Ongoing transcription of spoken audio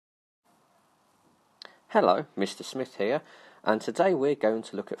Hello, Mr. Smith here, and today we're going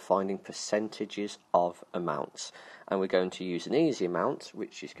to look at finding percentages of amounts, and we're going to use an easy amount,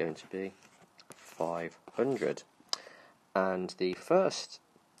 which is going to be 500. And the first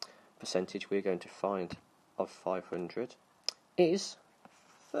percentage we're going to find of 500 is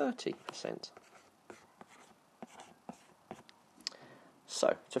 30%.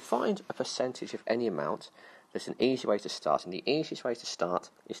 So, to find a percentage of any amount, there's an easy way to start, and the easiest way to start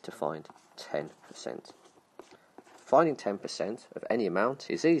is to find 10%. Finding 10% of any amount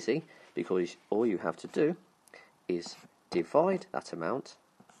is easy because all you have to do is divide that amount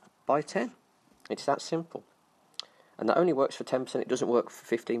by 10. It's that simple. And that only works for 10%. It doesn't work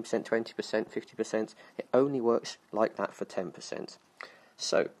for 15%, 20%, 50%. It only works like that for 10%.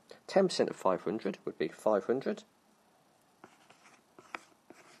 So 10% of 500 would be 500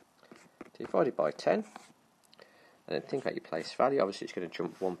 divided by 10. And then think about your place value. Obviously it's going to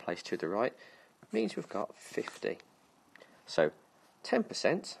jump one place to the right. It means we've got 50. So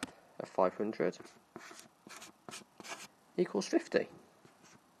 10% of 500 equals 50.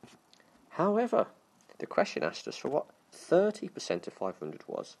 However, the question asked us for what 30% of 500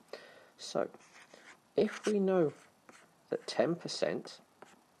 was. So if we know that 10%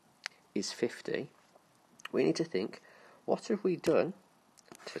 is 50, we need to think, what have we done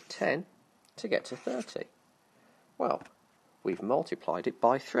to 10 to get to 30? Well, we've multiplied it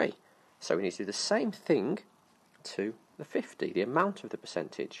by 3. So we need to do the same thing to the 50, the amount of the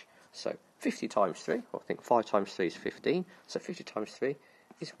percentage. So 50 times 3, well, I think 5 times 3 is 15, so 50 times 3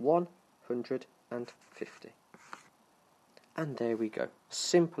 is 150. And there we go,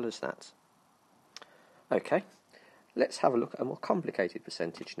 simple as that. Okay, let's have a look at a more complicated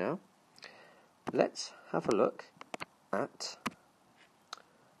percentage now. Let's have a look at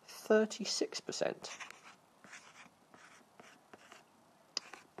 36%.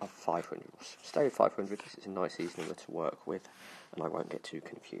 Of 500. Stay with 500 because it's a nice easy number to work with and I won't get too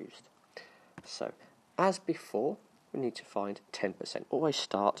confused. So, as before, we need to find 10%. Always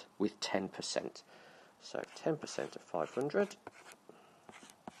start with 10%. So, 10% of 500.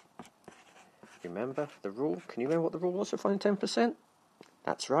 Remember the rule? Can you remember what the rule was for finding 10%?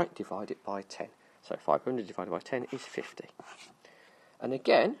 That's right, divide it by 10. So, 500 divided by 10 is 50. And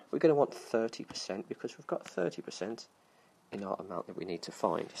again, we're going to want 30% because we've got 30% in our amount that we need to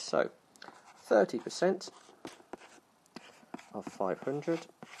find. So 30% of 500.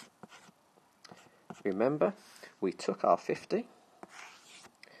 Remember, we took our 50,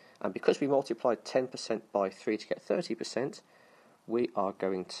 and because we multiplied 10% by 3 to get 30%, we are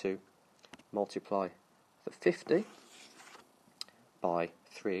going to multiply the 50 by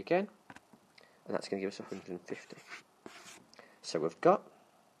 3 again, and that's going to give us 150. So we've got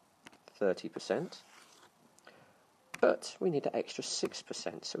 30%. But we need an extra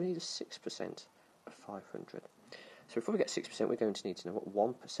 6%, so we need a 6% of 500. So before we get 6%, we're going to need to know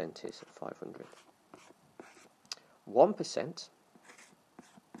what 1% is of 500. 1%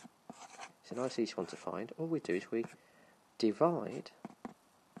 is a nice easy one to find. All we do is we divide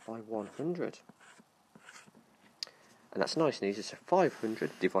by 100. And that's nice and easy. So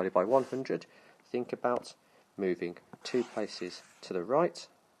 500 divided by 100. Think about moving 2 places to the right.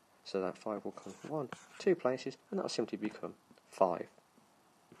 So that 5 will come 1, 2 places, and that will simply become 5.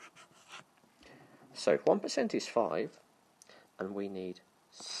 So 1% is 5, and we need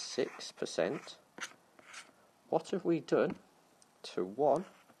 6%. What have we done to 1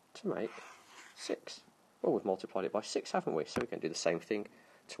 to make 6? Well, we've multiplied it by 6, haven't we? So we can do the same thing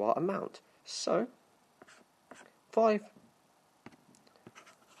to our amount. So 5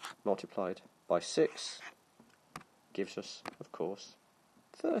 multiplied by 6 gives us, of course,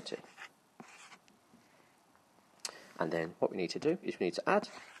 30. And then what we need to do is we need to add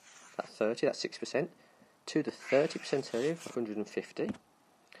that 30, that 6%, to the 30% earlier, 150.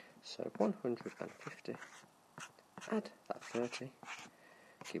 So 150, add that 30,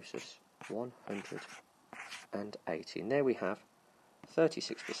 gives us 180. And there we have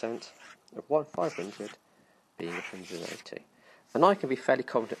 36% of 500 being 180. And I can be fairly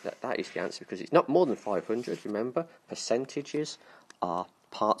confident that that is the answer because it's not more than 500. Remember, percentages are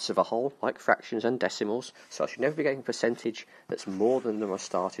parts of a whole, like fractions and decimals, so I should never be getting a percentage that's more than the one I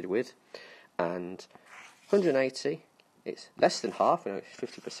started with. And 180, it's less than half, it's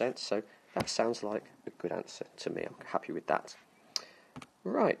 50%, so that sounds like a good answer to me. I'm happy with that.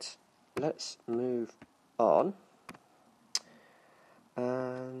 Right, let's move on.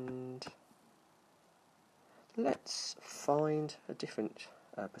 And let's find a different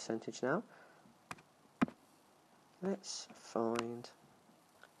percentage now. Let's find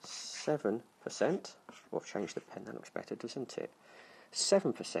 7%. Well, I've changed the pen, that looks better, doesn't it?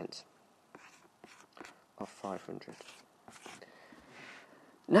 7% of 500.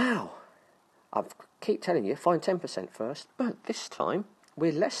 Now, I keep telling you, find 10% first, but this time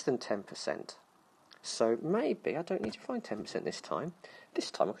we're less than 10%. So maybe I don't need to find 10% this time.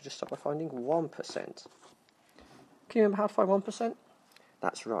 This time I could just start by finding 1%. Can you remember how to find 1%?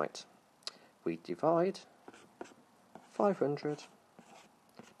 That's right. We divide 500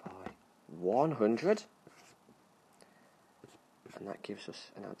 by 100, and that gives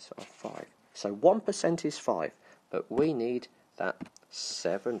us an answer of 5. So 1% is 5, but we need that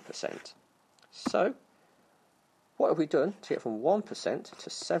 7%. So, what have we done to get from 1% to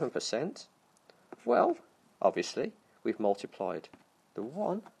 7%? Well, obviously, we've multiplied the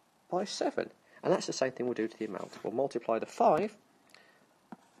 1 by 7. And that's the same thing we'll do to the amount. We'll multiply the 5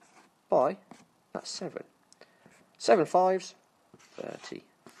 by that 7. 7 5s,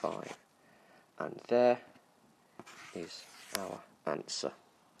 35. And there is our answer.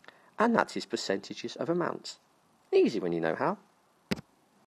 And that is percentages of amounts. Easy when you know how.